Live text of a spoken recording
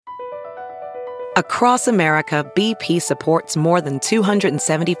Across America, BP supports more than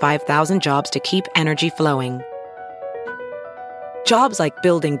 275,000 jobs to keep energy flowing. Jobs like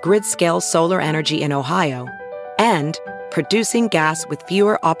building grid-scale solar energy in Ohio and producing gas with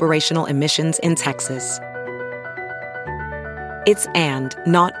fewer operational emissions in Texas. It's and,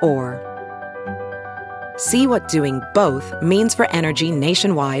 not or. See what doing both means for energy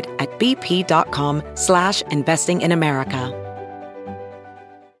nationwide at bp.com/investing in America.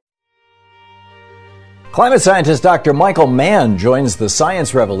 Climate scientist Dr. Michael Mann joins the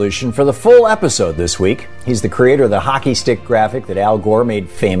science revolution for the full episode this week. He's the creator of the hockey stick graphic that Al Gore made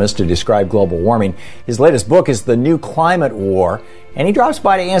famous to describe global warming. His latest book is The New Climate War, and he drops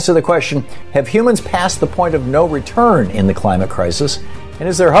by to answer the question, have humans passed the point of no return in the climate crisis? And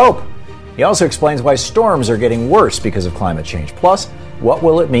is there hope? He also explains why storms are getting worse because of climate change. Plus, what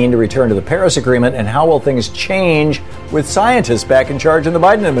will it mean to return to the Paris Agreement, and how will things change with scientists back in charge in the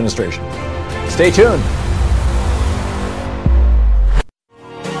Biden administration? Stay tuned.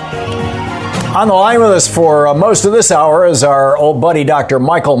 On the line with us for most of this hour is our old buddy, Dr.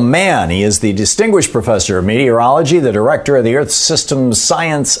 Michael Mann. He is the Distinguished Professor of Meteorology, the Director of the Earth Systems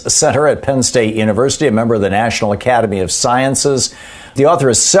Science Center at Penn State University, a member of the National Academy of Sciences. The author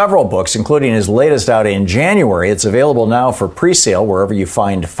of several books, including his latest out in January. It's available now for pre-sale wherever you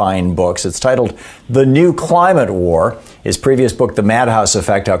find fine books. It's titled The New Climate War. His previous book, The Madhouse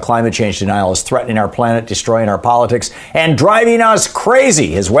Effect, How Climate Change Denial is Threatening Our Planet, Destroying Our Politics, and Driving Us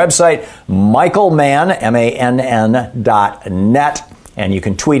Crazy. His website, michaelmann, MANN.net. And you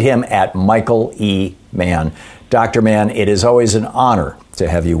can tweet him at Michael E. Mann. Dr. Mann, it is always an honor to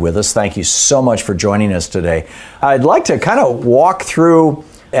have you with us. Thank you so much for joining us today. I'd like to kind of walk through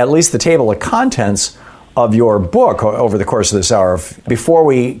at least the table of contents of your book over the course of this hour. Before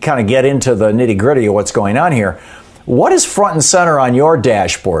we kind of get into the nitty-gritty of what's going on here, what is front and center on your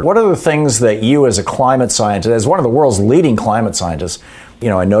dashboard? What are the things that you as a climate scientist, as one of the world's leading climate scientists,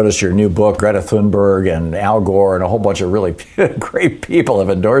 I noticed your new book, Greta Thunberg and Al Gore and a whole bunch of really great people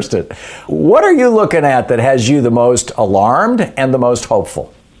have endorsed it. What are you looking at that has you the most alarmed and the most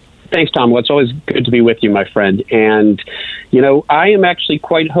hopeful? Thanks, Tom. Well, it's always good to be with you, my friend. And, I am actually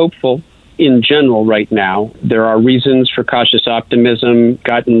quite hopeful in general right now. There are reasons for cautious optimism,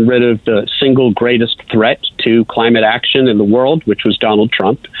 gotten rid of the single greatest threat to climate action in the world, which was Donald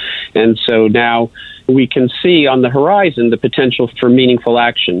Trump. And so now we can see on the horizon the potential for meaningful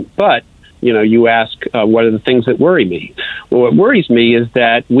action. But, you ask, what are the things that worry me? Well, what worries me is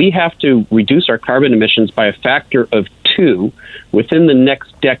that we have to reduce our carbon emissions by a factor of 2 within the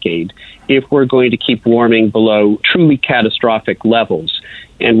next decade if we're going to keep warming below truly catastrophic levels.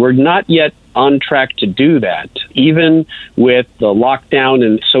 And we're not yet on track to do that, even with the lockdown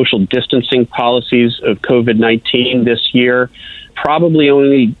and social distancing policies of COVID-19 this year. Probably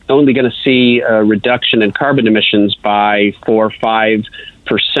only going to see a reduction in carbon emissions by 4 or 5%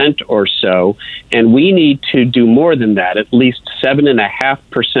 or so. And we need to do more than that, at least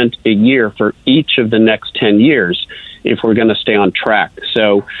 7.5% a year for each of the next 10 years if we're going to stay on track.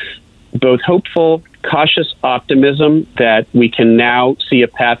 So both hopeful, cautious optimism that we can now see a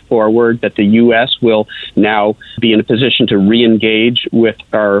path forward, that the U.S. will now be in a position to re-engage with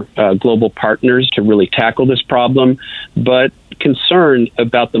our global partners to really tackle this problem, but concern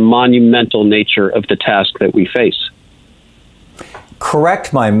about the monumental nature of the task that we face.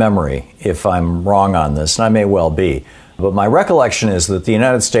 Correct my memory if I'm wrong on this, and I may well be, but my recollection is that the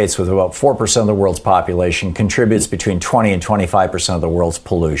United States, with about 4% of the world's population, contributes between 20 and 25% of the world's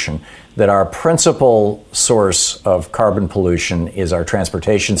pollution, that our principal source of carbon pollution is our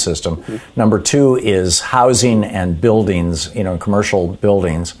transportation system. Mm-hmm. Number 2 is housing and buildings, commercial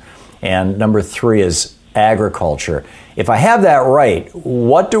buildings. And number 3 is agriculture. If I have that right,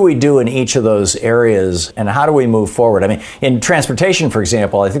 what do we do in each of those areas and how do we move forward? I mean, in transportation, for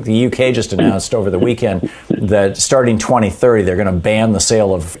example, I think the UK just announced over the weekend that starting 2030, they're going to ban the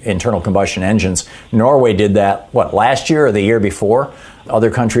sale of internal combustion engines. Norway did that, last year or the year before? Other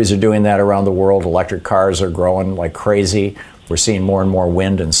countries are doing that around the world. Electric cars are growing like crazy. We're seeing more and more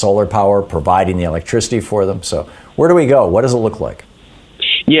wind and solar power providing the electricity for them. So where do we go? What does it look like?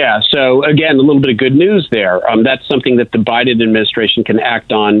 Yeah, so again, a little bit of good news there. That's something that the Biden administration can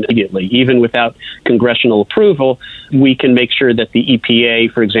act on immediately. Even without congressional approval, we can make sure that the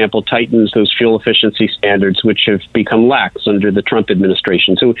EPA, for example, tightens those fuel efficiency standards, which have become lax under the Trump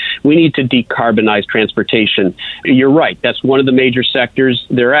administration. So we need to decarbonize transportation. You're right. That's one of the major sectors.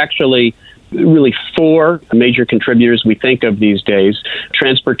 There are actually really 4 major contributors we think of these days: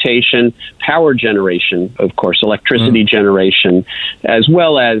 transportation, power generation, of course, electricity generation, as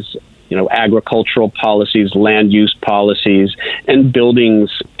well as agricultural policies, land use policies, and buildings,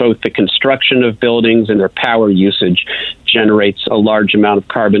 both the construction of buildings and their power usage generates a large amount of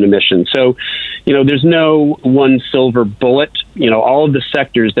carbon emissions. So, there's no one silver bullet. All of the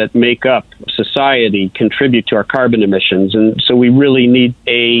sectors that make up society contribute to our carbon emissions. And so we really need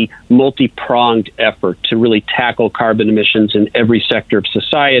a multi-pronged effort to really tackle carbon emissions in every sector of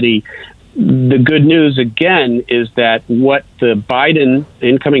society. The good news, again, is that what the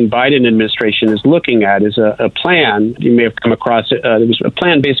incoming Biden administration is looking at is a plan. You may have come across it. There was a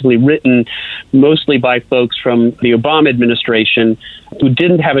plan basically written mostly by folks from the Obama administration who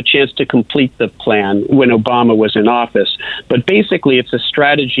didn't have a chance to complete the plan when Obama was in office. But basically, it's a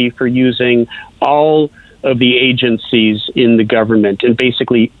strategy for using all of the agencies in the government and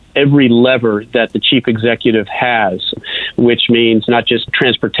basically every lever that the chief executive has, which means not just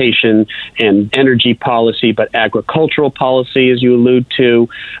transportation and energy policy, but agricultural policy, as you allude to.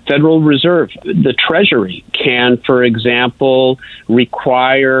 Federal Reserve, the Treasury can, for example,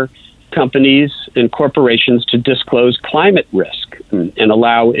 require companies and corporations to disclose climate risk and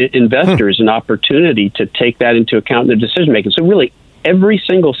allow investors an opportunity to take that into account in their decision making. So really, every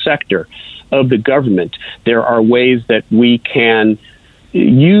single sector of the government, there are ways that we can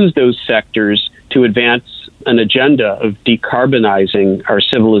use those sectors to advance an agenda of decarbonizing our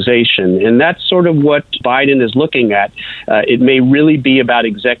civilization. And that's sort of what Biden is looking at. It may really be about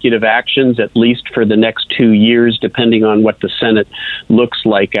executive actions, at least for the next 2 years, depending on what the Senate looks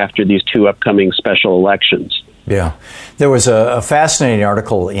like after these two upcoming special elections. Yeah. There was a fascinating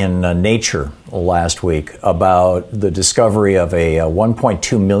article in Nature last week about the discovery of a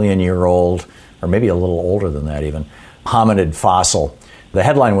 1.2 million year old, or maybe a little older than that even, hominid fossil. The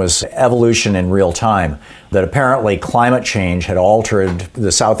headline was Evolution in Real Time, that apparently climate change had altered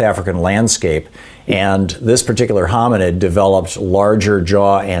the South African landscape, and this particular hominid developed larger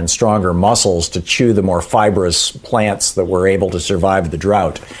jaw and stronger muscles to chew the more fibrous plants that were able to survive the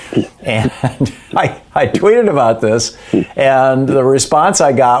drought. And I tweeted about this, and the response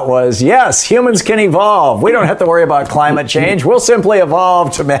I got was, yes, humans can evolve. We don't have to worry about climate change. We'll simply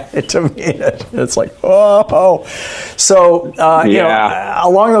evolve to meet it. It's like, oh. So,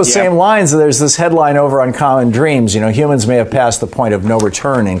 along those same lines, there's this headline over on Common Dreams. Humans may have passed the point of no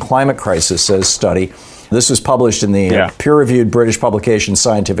return in climate crisis, says study. This was published in the peer-reviewed British publication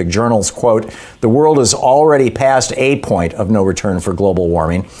Scientific Journals. Quote, the world has already passed a point of no return for global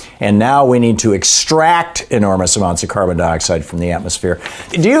warming, and now we need to extract enormous amounts of carbon dioxide from the atmosphere.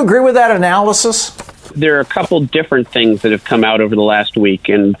 Do you agree with that analysis? There are a couple different things that have come out over the last week,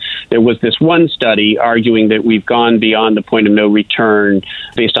 and there was this one study arguing that we've gone beyond the point of no return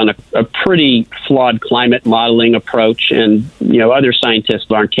based on a pretty flawed climate modeling approach, and other scientists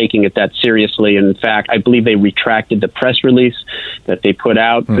aren't taking it that seriously. And in fact, I believe they retracted the press release that they put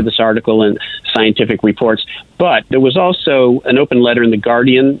out for this article in Scientific Reports. But there was also an open letter in The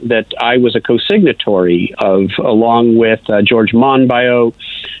Guardian that I was a co-signatory of, along with George Monbiot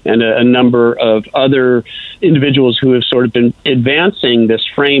and a number of other individuals who have sort of been advancing this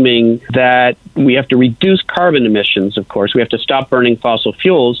framing that we have to reduce carbon emissions, of course. We have to stop burning fossil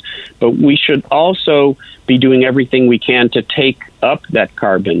fuels, but we should also be doing everything we can to take up that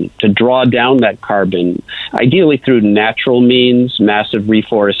carbon, to draw down that carbon, ideally through natural means, massive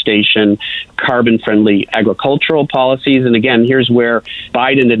reforestation, carbon-friendly agricultural policies. And again, here's where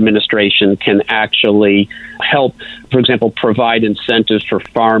Biden administration can actually help, for example, provide incentives for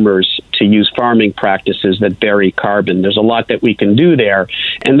farmers to use farming practices that bury carbon. There's a lot that we can do there,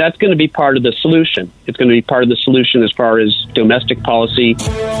 and that's going to be part of the solution. It's going to be part of the solution as far as domestic policy,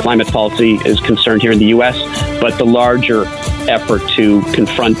 climate policy is concerned here in the U.S., but the larger effort to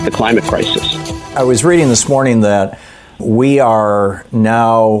confront the climate crisis. I was reading this morning that we are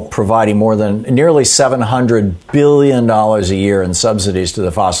now providing more than nearly $700 billion a year in subsidies to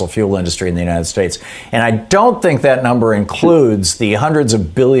the fossil fuel industry in the United States. And I don't think that number includes the hundreds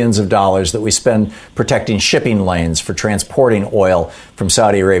of billions of dollars that we spend protecting shipping lanes for transporting oil from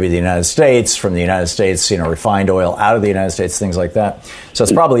Saudi Arabia to the United States, from the United States, refined oil out of the United States, things like that. So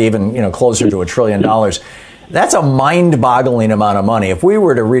it's probably even, closer to $1 trillion. That's a mind-boggling amount of money. If we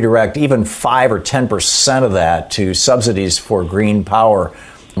were to redirect even 5 or 10% of that to subsidies for green power,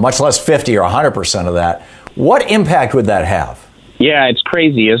 much less 50 or 100% of that, what impact would that have? Yeah, it's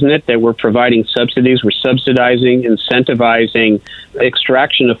crazy, isn't it, that we're providing subsidies, we're subsidizing, incentivizing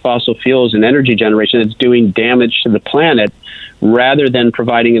extraction of fossil fuels and energy generation that's doing damage to the planet, rather than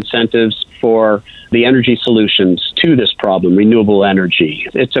providing incentives for the energy solutions to this problem, renewable energy.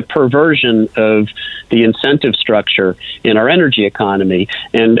 It's a perversion of the incentive structure in our energy economy.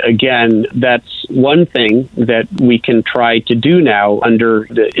 And again, that's one thing that we can try to do now under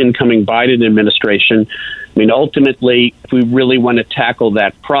the incoming Biden administration. I mean, ultimately, if we really want to tackle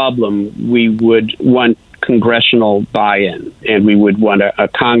that problem, we would want congressional buy-in, and we would want a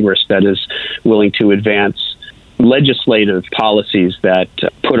Congress that is willing to advance legislative policies that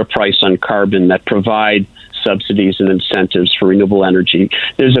put a price on carbon, that provide subsidies and incentives for renewable energy.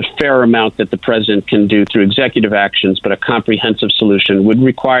 There's a fair amount that the president can do through executive actions, but a comprehensive solution would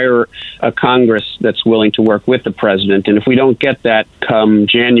require a Congress that's willing to work with the president. And if we don't get that come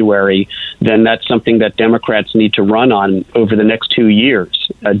January, then that's something that Democrats need to run on over the next 2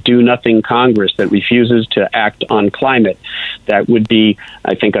 years. A do-nothing Congress that refuses to act on climate. That would be,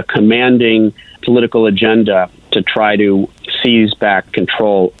 I think, a commanding political agenda to try to seize back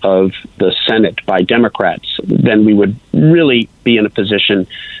control of the Senate by Democrats. Then we would really be in a position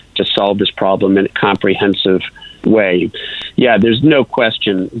to solve this problem in a comprehensive way. Yeah, there's no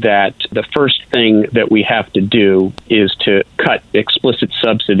question that the first thing that we have to do is to cut explicit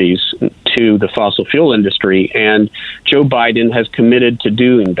subsidies to the fossil fuel industry, and Joe Biden has committed to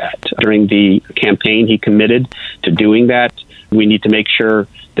doing that. During the campaign, he committed to doing that. We need to make sure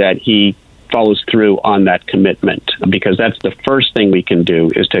that he follows through on that commitment, because that's the first thing we can do,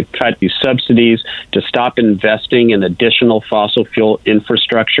 is to cut these subsidies, to stop investing in additional fossil fuel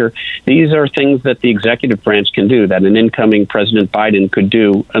infrastructure. These are things that the executive branch can do, that an incoming President Biden could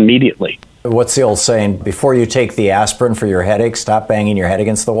do immediately. What's the old saying? Before you take the aspirin for your headache, stop banging your head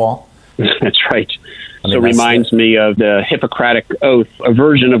against the wall? That's right. So it reminds me of the Hippocratic Oath, a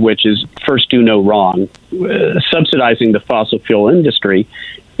version of which is first do no wrong. Subsidizing the fossil fuel industry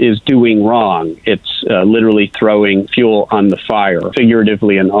is doing wrong. It's literally throwing fuel on the fire,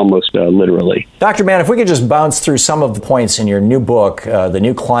 figuratively and almost literally. Dr. Mann, if we could just bounce through some of the points in your new book, The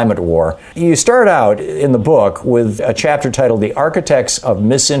New Climate War. You start out in the book with a chapter titled The Architects of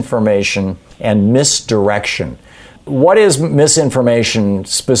Misinformation and Misdirection. What is misinformation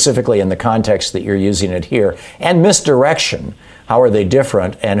specifically in the context that you're using it here? And misdirection, how are they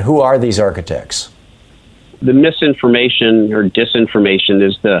different? And who are these architects? The misinformation or disinformation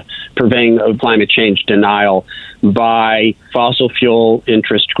is the purveying of climate change denial by fossil fuel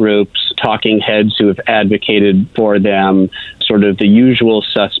interest groups, talking heads who have advocated for them, sort of the usual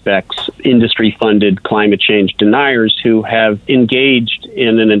suspects, industry-funded climate change deniers who have engaged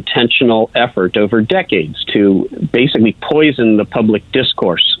in an intentional effort over decades to basically poison the public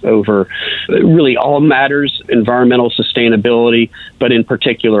discourse over really all matters, environmental sustainability, but in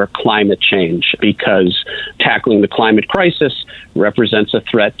particular climate change, because tackling the climate crisis represents a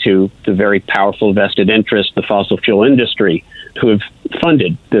threat to the very powerful vested interest, the fossil fuel industry, who have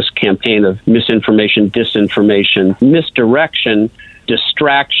funded this campaign of misinformation, disinformation, misdirection,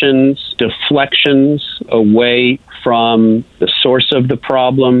 distractions, deflections away from the source of the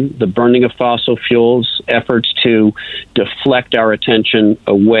problem, the burning of fossil fuels, efforts to deflect our attention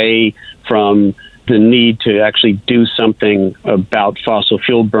away from the need to actually do something about fossil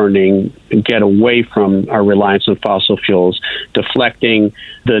fuel burning and get away from our reliance on fossil fuels, deflecting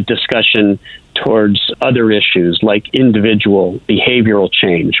the discussion towards other issues like individual behavioral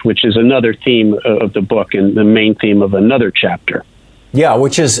change, which is another theme of the book and the main theme of another chapter. Yeah,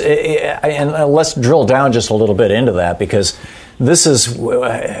 which is, and let's drill down just a little bit into that, because this has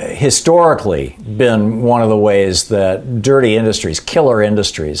historically been one of the ways that dirty industries, killer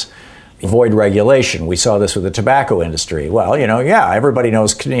industries, avoid regulation. We saw this with the tobacco industry. Well, everybody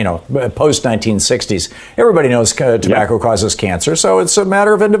knows, post-1960s, everybody knows tobacco causes cancer, so it's a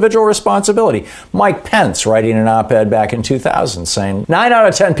matter of individual responsibility. Mike Pence writing an op-ed back in 2000 saying 9 out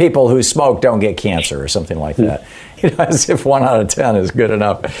of 10 people who smoke don't get cancer or something like that. As if 1 out of 10 is good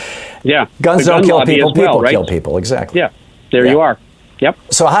enough. Yeah. Guns don't kill people, people kill people. Exactly. Yeah, there you are. Yep.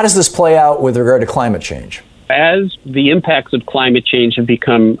 So how does this play out with regard to climate change? As the impacts of climate change have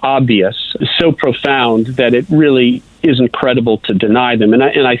become obvious, so profound that it really isn't credible to deny them. And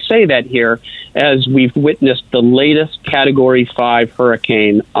I say that here as we've witnessed the latest Category 5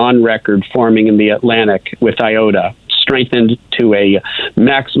 hurricane on record forming in the Atlantic with Iota, strengthened to a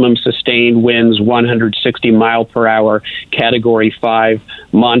maximum sustained winds 160 mile per hour Category 5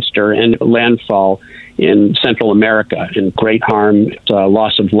 monster and landfall in Central America in great harm,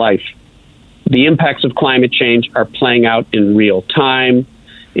 loss of life. The impacts of climate change are playing out in real time.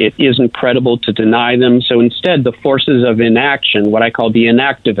 It isn't credible to deny them. So instead, the forces of inaction, what I call the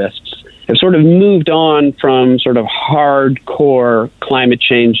inactivists, have sort of moved on from sort of hardcore climate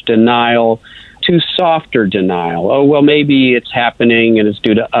change denial to softer denial. Oh, well, maybe it's happening and it's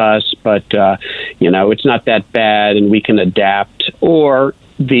due to us, but, it's not that bad and we can adapt. Or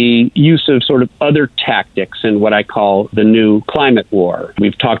the use of sort of other tactics in what I call the new climate war.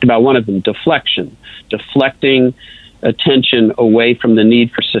 We've talked about one of them, deflection, deflecting attention away from the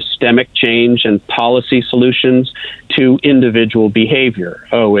need for systemic change and policy solutions to individual behavior.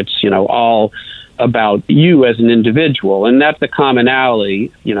 Oh, it's, all about you as an individual. And that's the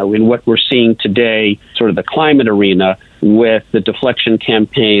commonality, in what we're seeing today, sort of the climate arena, with the deflection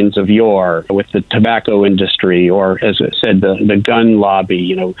campaigns of yore, with the tobacco industry, or, as I said, the gun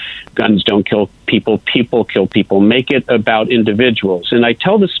lobby. Guns don't kill people, people kill people. Make it about individuals. And I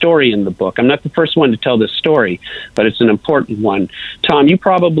tell the story in the book. I'm not the first one to tell this story, but it's an important one. Tom, you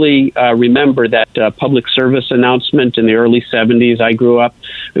probably remember that public service announcement in the early 70s. I grew up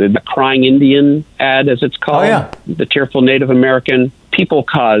with the Crying Indian ad, as it's called. Oh, yeah. The tearful Native American. People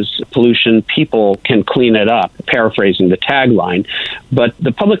cause pollution, people can clean it up, paraphrasing the tagline. But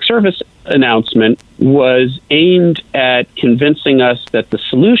the public service announcement was aimed at convincing us that the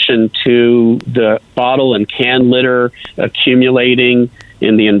solution to the bottle and can litter accumulating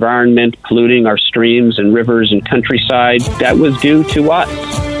in the environment, polluting our streams and rivers and countryside, that was due to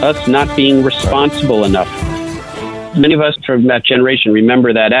us not being responsible enough. Many of us from that generation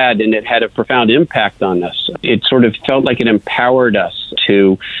remember that ad, and it had a profound impact on us. It sort of felt like it empowered us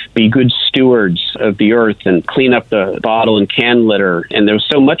to be good stewards of the earth and clean up the bottle and can litter. And there was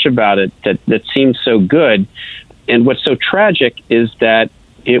so much about it that seemed so good. And what's so tragic is that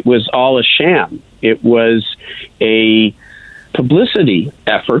it was all a sham. It was a publicity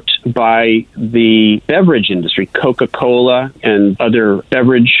effort by the beverage industry, Coca-Cola and other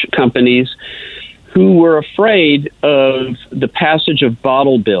beverage companies, who were afraid of the passage of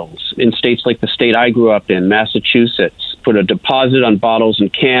bottle bills in states like the state I grew up in, Massachusetts, put a deposit on bottles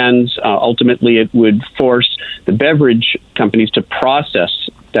and cans. Ultimately, it would force the beverage companies to process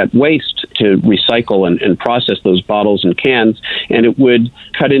that waste, to recycle and process those bottles and cans, and it would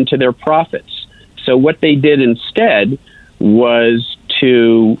cut into their profits. So what they did instead was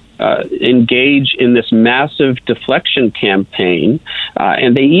to engage in this massive deflection campaign,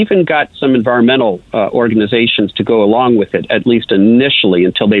 and they even got some environmental organizations to go along with it, at least initially,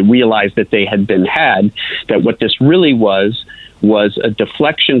 until they realized that they had been had, that what this really was a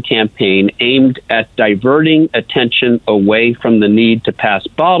deflection campaign aimed at diverting attention away from the need to pass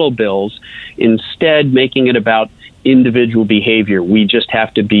bottle bills, instead making it about individual behavior. We just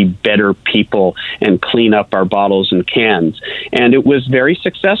have to be better people and clean up our bottles and cans. And it was very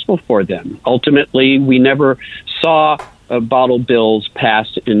successful for them. Ultimately, we never saw bottle bills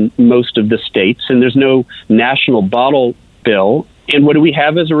passed in most of the states, and there's no national bottle bill. And what do we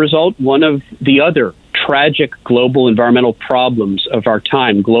have as a result? One of the other tragic global environmental problems of our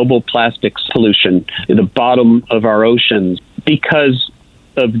time, global plastics pollution, the bottom of our oceans, because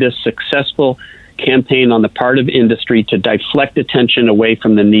of this successful campaign on the part of industry to deflect attention away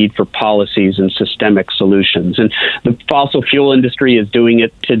from the need for policies and systemic solutions. And the fossil fuel industry is doing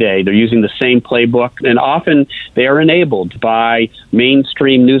it today. They're using the same playbook, and often they are enabled by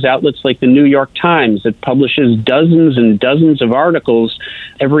mainstream news outlets like the New York Times that publishes dozens and dozens of articles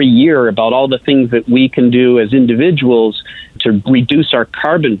every year about all the things that we can do as individuals to reduce our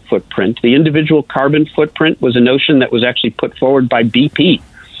carbon footprint. The individual carbon footprint was a notion that was actually put forward by BP,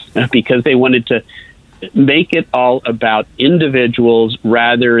 because they wanted to make it all about individuals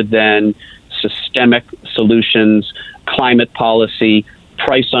rather than systemic solutions, climate policy,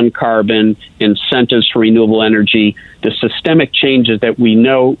 price on carbon, incentives for renewable energy, the systemic changes that we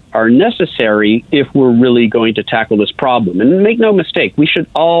know are necessary if we're really going to tackle this problem. And make no mistake, we should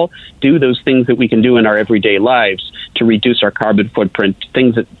all do those things that we can do in our everyday lives to reduce our carbon footprint,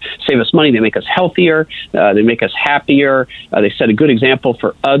 things that save us money, they make us healthier, they make us happier, they set a good example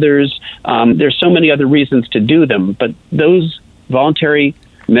for others. There's so many other reasons to do them, but those voluntary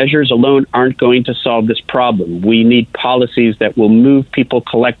measures alone aren't going to solve this problem. We need policies that will move people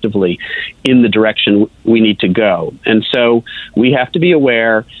collectively in the direction we need to go. And so we have to be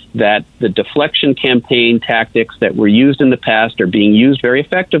aware that the deflection campaign tactics that were used in the past are being used very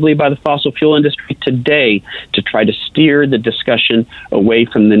effectively by the fossil fuel industry today to try to steer the discussion away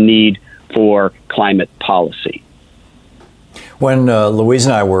from the need for climate policy. When Louise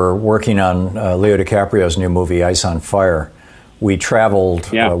and I were working on Leo DiCaprio's new movie, Ice on Fire, we traveled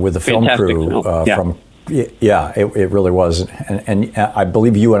with the film crew from, it really was. And I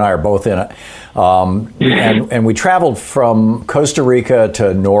believe you and I are both in it. And we traveled from Costa Rica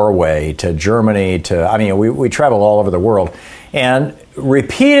to Norway to Germany we traveled all over the world. And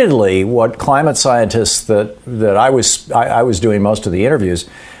repeatedly, what climate scientists that I was doing most of the interviews,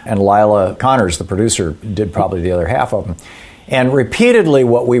 and Lila Connors, the producer, did probably the other half of them. And repeatedly,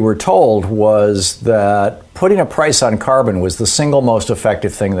 what we were told was that putting a price on carbon was the single most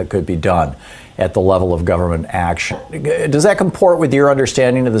effective thing that could be done at the level of government action. Does that comport with your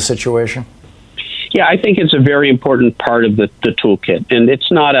understanding of the situation? Yeah, I think it's a very important part of the toolkit, and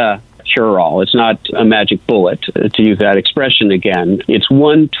it's not a cure-all. It's not a magic bullet, to use that expression again. It's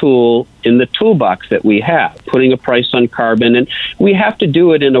one tool in the toolbox that we have, putting a price on carbon, and we have to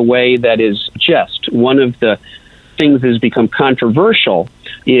do it in a way that is just. One of the things that has become controversial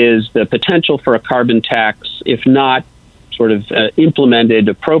is the potential for a carbon tax, if not sort of implemented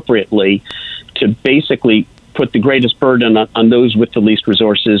appropriately, to basically put the greatest burden on those with the least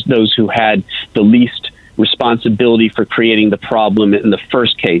resources, those who had the least responsibility for creating the problem in the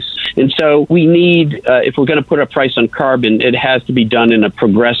first case. And so we need, if we're going to put a price on carbon, it has to be done in a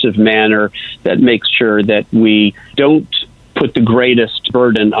progressive manner that makes sure that we don't put the greatest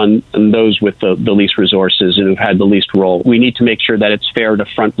burden on those with the least resources and who've had the least role. We need to make sure that it's fair to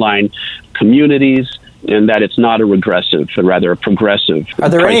frontline communities and that it's not a regressive, but rather a progressive. Are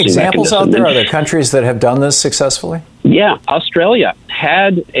there any examples out there? Are there countries that have done this successfully? Yeah, Australia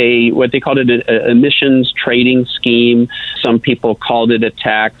had what they called an emissions trading scheme. Some people called it a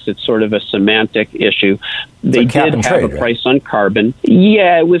tax. It's sort of a semantic issue. They did have a price on carbon.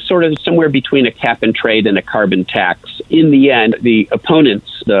 Yeah, it was sort of somewhere between a cap and trade and a carbon tax. In the end, the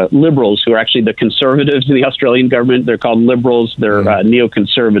opponents, the Liberals, who are actually the conservatives in the Australian government, they're called Liberals, they're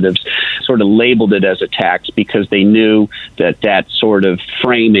neoconservatives, sort of labeled it as a tax because they knew that sort of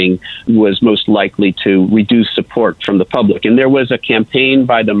framing was most likely to reduce support from the public. And there was a campaign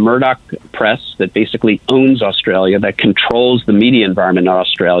by the Murdoch press that basically owns Australia, that controls the media environment in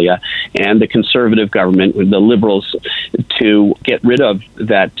Australia, and the conservative government, with the Liberals, to get rid of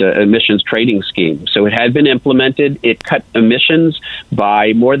that emissions trading scheme. So it had been implemented. It cut emissions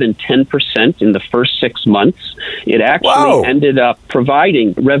by more than 10% in the first 6 months. It actually ended up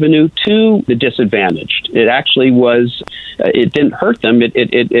providing revenue to the disadvantaged. It actually was, it didn't hurt them.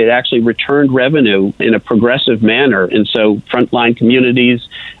 It actually returned revenue in a progressive manner. And so frontline communities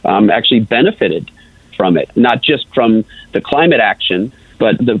actually benefited from it, not just from the climate action,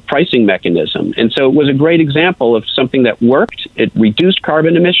 but the pricing mechanism. And so it was a great example of something that worked. It reduced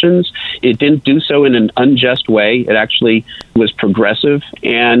carbon emissions. It didn't do so in an unjust way. It actually was progressive.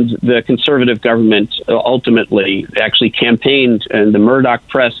 And the conservative government ultimately actually campaigned, and the Murdoch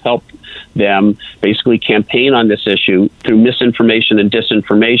press helped them basically campaign on this issue through misinformation and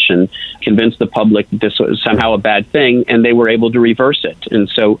disinformation, convince the public this was somehow a bad thing, and they were able to reverse it. And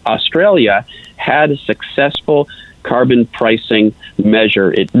so Australia had a successful carbon pricing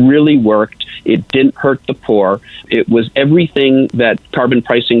measure. It really worked. It didn't hurt the poor. It was everything that carbon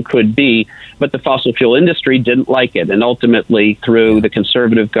pricing could be, but the fossil fuel industry didn't like it. And ultimately, through the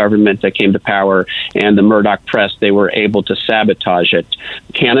conservative government that came to power and the Murdoch press, they were able to sabotage it.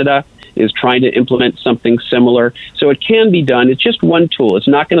 Canada is trying to implement something similar. So it can be done. It's just one tool. It's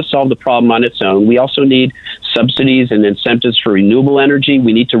not going to solve the problem on its own. We also need subsidies and incentives for renewable energy.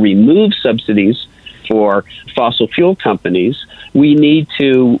 We need to remove subsidies for fossil fuel companies. We need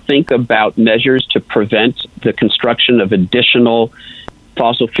to think about measures to prevent the construction of additional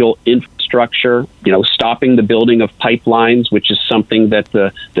fossil fuel infrastructure, stopping the building of pipelines, which is something that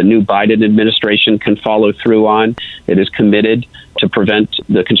the new Biden administration can follow through on. It is committed to prevent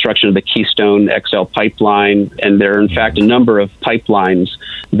the construction of the Keystone XL pipeline. And there are, in fact, a number of pipelines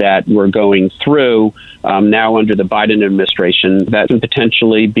that we're going through now under the Biden administration that can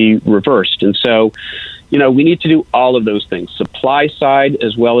potentially be reversed. And so, we need to do all of those things, supply side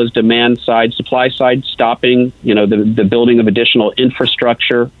as well as demand side. Supply side, stopping, the building of additional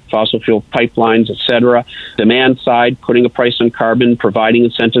infrastructure, fossil fuel pipelines, et cetera. Demand side, putting a price on carbon, providing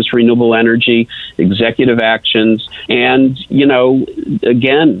incentives for renewable energy, executive actions, and,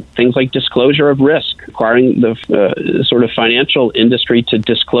 again, things like disclosure of risk, requiring the sort of financial industry to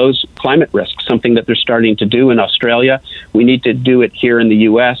disclose climate risk, something that they're starting to do in Australia. We need to do it here in the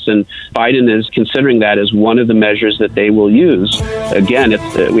U.S., and Biden is considering that as one of the measures that they will use. Again,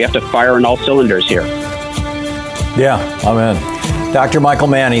 we have to fire on all cylinders here. Yeah, I'm in. Dr. Michael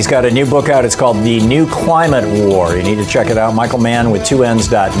Mann, he's got a new book out. It's called The New Climate War. You need to check it out. Michael Mann with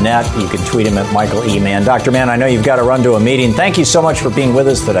 2Ns.net. You can tweet him at Michael E. Mann. Dr. Mann, I know you've got to run to a meeting. Thank you so much for being with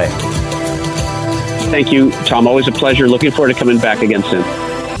us today. Thank you, Tom. Always a pleasure. Looking forward to coming back again soon.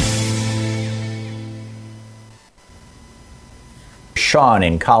 Sean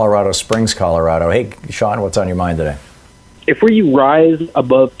in Colorado Springs, Colorado. Hey, Sean, what's on your mind today? If we rise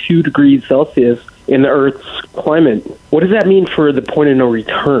above 2 degrees Celsius, in the Earth's climate, what does that mean for the point of no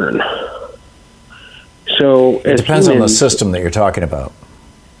return? So it depends on the system that you're talking about.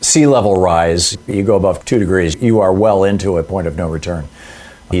 Sea level rise, you go above 2 degrees, you are well into a point of no return.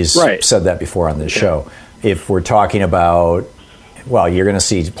 He's said that before on this show. If we're talking about, well, you're going to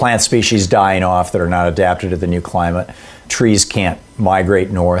see plant species dying off that are not adapted to the new climate. Trees can't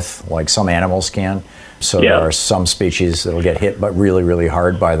migrate north like some animals can. So there are some species that will get hit but really, really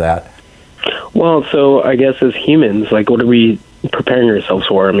hard by that. Well, so I guess as humans, like, what are we preparing ourselves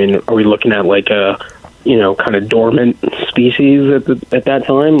for? I mean, are we looking at like a, kind of dormant species at that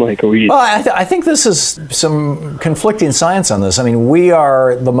time? Like, are we? Well, I think this is some conflicting science on this. I mean, we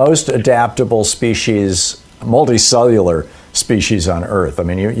are the most adaptable species, multicellular species on Earth. I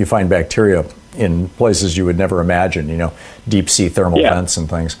mean, you find bacteria in places you would never imagine, deep sea thermal vents and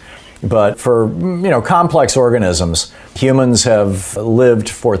things. But for, complex organisms, humans have lived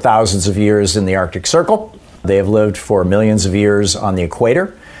for thousands of years in the Arctic Circle. They have lived for millions of years on the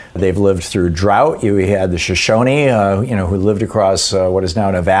equator. They've lived through drought. You had the Shoshone, who lived across what is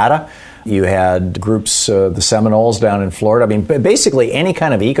now Nevada. You had groups, the Seminoles down in Florida. I mean, basically any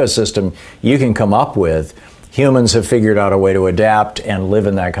kind of ecosystem you can come up with, humans have figured out a way to adapt and live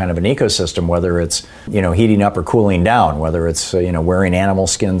in that kind of an ecosystem, whether it's, heating up or cooling down, whether it's, wearing animal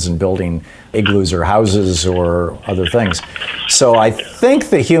skins and building igloos or houses or other things. So I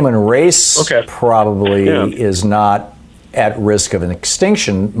think the human race probably is not at risk of an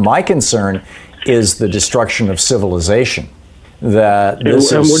extinction. My concern is the destruction of civilization. That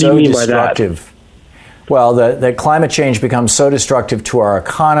this is so destructive. Well, that climate change becomes so destructive to our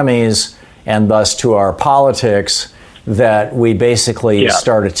economies and thus to our politics that we basically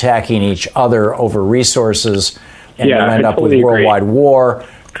start attacking each other over resources, and you end up with worldwide war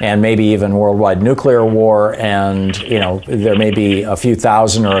and maybe even worldwide nuclear war, and there may be a few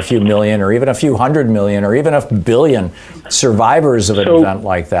thousand or a few million or even a few 100 million or even a billion survivors of an event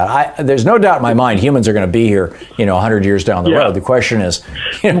like that. There's no doubt in my mind humans are going to be here 100 years down the road. The question is,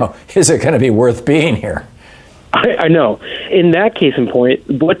 is it going to be worth being here? I know. In that case in point,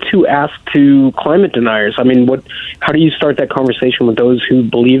 what to ask to climate deniers? I mean, how do you start that conversation with those who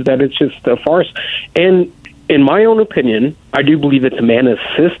believe that it's just a farce? And in my own opinion, I do believe it's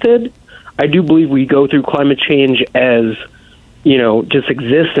man-assisted. I do believe we go through climate change as, just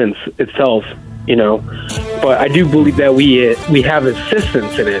existence itself, But I do believe that we have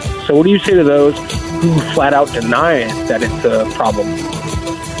assistance in it. So what do you say to those who flat out deny that it's a problem?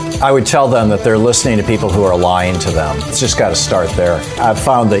 I would tell them that they're listening to people who are lying to them. It's just got to start there. I've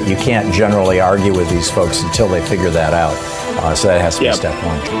found that you can't generally argue with these folks until they figure that out. So that has to be step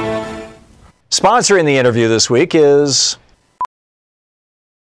one. Sponsoring the interview this week is...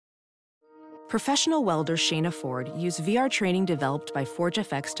 Professional welder Shayna Ford used VR training developed by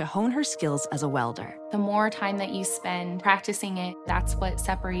ForgeFX to hone her skills as a welder. The more time that you spend practicing it, that's what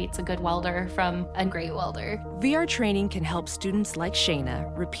separates a good welder from a great welder. VR training can help students like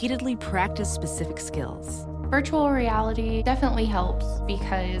Shayna repeatedly practice specific skills. Virtual reality definitely helps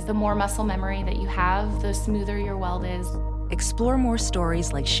because the more muscle memory that you have, the smoother your weld is. Explore more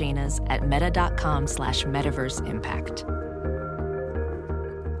stories like Shayna's at meta.com/metaverseimpact.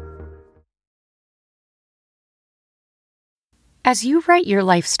 As you write your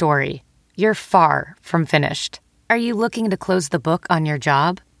life story, you're far from finished. Are you looking to close the book on your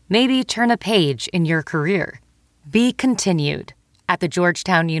job? Maybe turn a page in your career? Be continued at the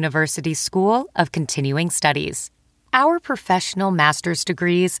Georgetown University School of Continuing Studies. Our professional master's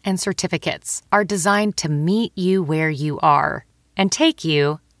degrees and certificates are designed to meet you where you are and take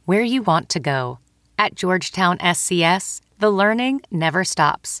you where you want to go. At Georgetown SCS, the learning never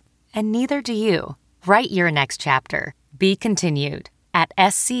stops, and neither do you. Write your next chapter. Be continued at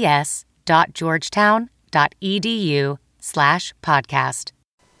scs.georgetown.edu/podcast.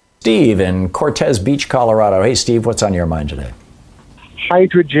 Steve in Cortez Beach, Colorado. Hey, Steve, what's on your mind today?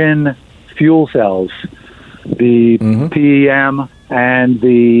 Hydrogen fuel cells, the PEM, and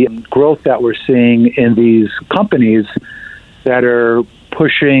the growth that we're seeing in these companies that are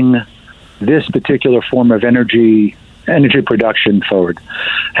pushing this particular form of energy production forward.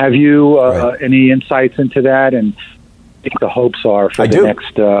 Have you any insights into that, and what the hopes are for the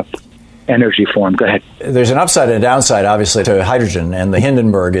next energy form? Go ahead. There's an upside and a downside, obviously, to hydrogen, and the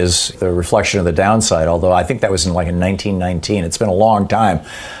Hindenburg is the reflection of the downside, although I think that was in 1919. It's been a long time,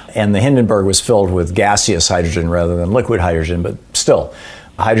 and the Hindenburg was filled with gaseous hydrogen rather than liquid hydrogen, but still,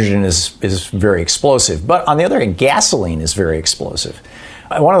 hydrogen is very explosive. But on the other hand, gasoline is very explosive.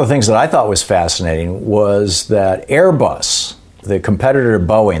 One of the things that I thought was fascinating was that Airbus, the competitor to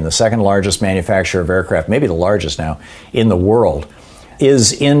Boeing, the second largest manufacturer of aircraft, maybe the largest now in the world,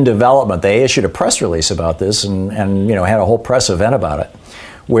 is in development. They issued a press release about this and had a whole press event about it,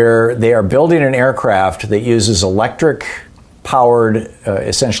 where they are building an aircraft that uses electric-powered,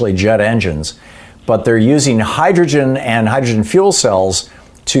 essentially jet engines, but they're using hydrogen and hydrogen fuel cells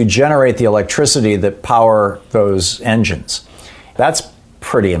to generate the electricity that power those engines. That's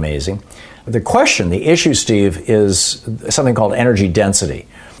pretty amazing. The issue, Steve, is something called energy density.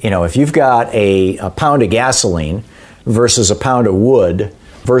 If you've got a pound of gasoline versus a pound of wood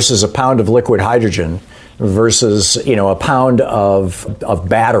versus a pound of liquid hydrogen versus, a pound of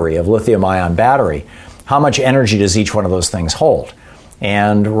battery, of lithium-ion battery, how much energy does each one of those things hold?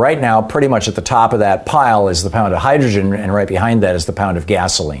 And right now, pretty much at the top of that pile is the pound of hydrogen, and right behind that is the pound of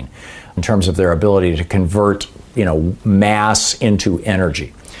gasoline, in terms of their ability to convert, mass into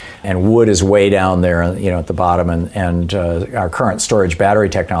energy. And wood is way down there, at the bottom, and our current storage battery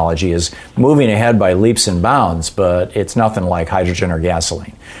technology is moving ahead by leaps and bounds, but it's nothing like hydrogen or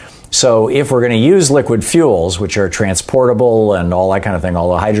gasoline. So if we're going to use liquid fuels, which are transportable and all that kind of thing,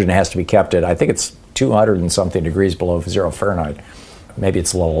 although hydrogen has to be kept at, I think it's 200 and something degrees below 0 Fahrenheit. Maybe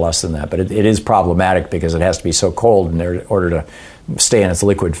it's a little less than that, but it is problematic because it has to be so cold in order to stay in its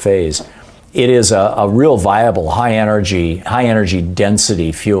liquid phase. It is a real viable high energy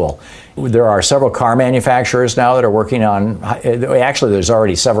density fuel. There are several car manufacturers now that are working on, actually there's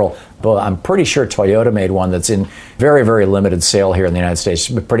already several, but I'm pretty sure Toyota made one that's in very, very limited sale here in the United States,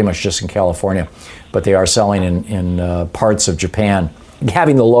 pretty much just in California, but they are selling in parts of Japan.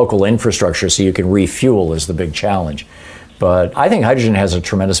 Having the local infrastructure so you can refuel is the big challenge. But I think hydrogen has a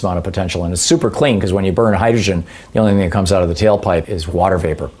tremendous amount of potential, and it's super clean because when you burn hydrogen, the only thing that comes out of the tailpipe is water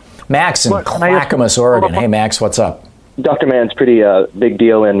vapor. Max in Clackamas, Oregon. Hey, Max, what's up? Dr. Mann's pretty big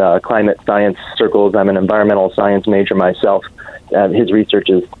deal in climate science circles. I'm an environmental science major myself. His research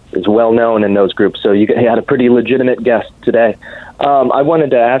is well known in those groups, so you had a pretty legitimate guest today. I wanted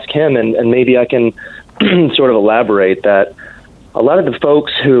to ask him, and maybe I can sort of elaborate that a lot of the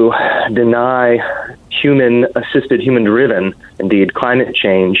folks who deny human-assisted, human-driven, indeed, climate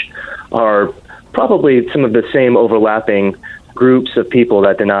change are probably some of the same overlapping groups of people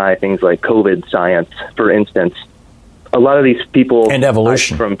that deny things like COVID science, for instance. A lot of these people... And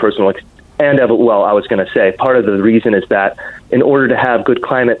evolution. From personal... Well, I was going to say, part of the reason is that in order to have good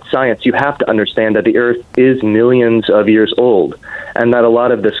climate science, you have to understand that the Earth is millions of years old, and that a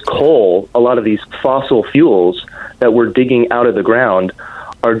lot of this coal, a lot of these fossil fuels that we're digging out of the ground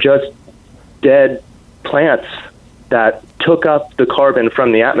are just dead plants that took up the carbon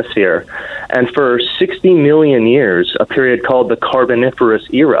from the atmosphere. And for 60 million years, a period called the Carboniferous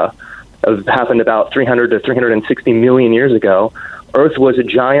Era, happened about 300 to 360 million years ago, Earth was a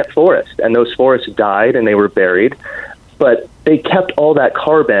giant forest, and those forests died and they were buried, but they kept all that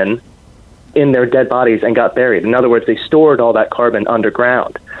carbon in their dead bodies and got buried. In other words, they stored all that carbon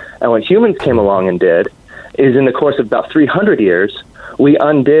underground. And what humans came along and did is in the course of about 300 years, we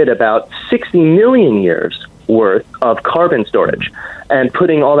undid about 60 million years worth of carbon storage and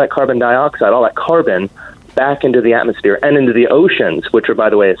putting all that carbon dioxide, all that carbon, back into the atmosphere and into the oceans, which are, by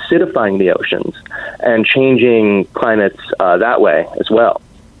the way, acidifying the oceans and changing climates that way as well.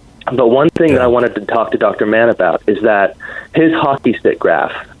 But one thing that I wanted to talk to Dr. Mann about is that his hockey stick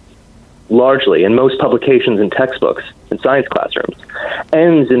graph, largely in most publications and textbooks in science classrooms,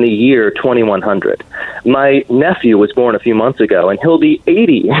 ends in the year 2100. My nephew was born a few months ago, and he'll be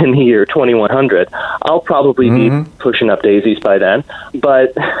 80 in the year 2100. I'll probably be pushing up daisies by then.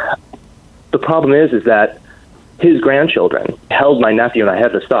 But the problem is that his grandchildren held my nephew, and I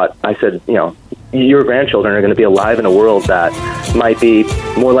had this thought. I said, your grandchildren are going to be alive in a world that might be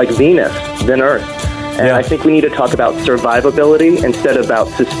more like Venus than Earth. And I think we need to talk about survivability instead of about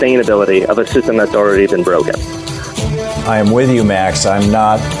sustainability of a system that's already been broken. I am with you, Max. I'm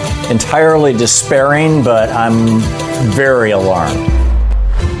not entirely despairing, but I'm very alarmed.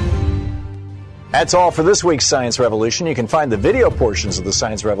 That's all for this week's Science Revolution. You can find the video portions of the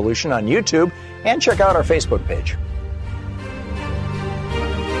Science Revolution on YouTube and check out our Facebook page.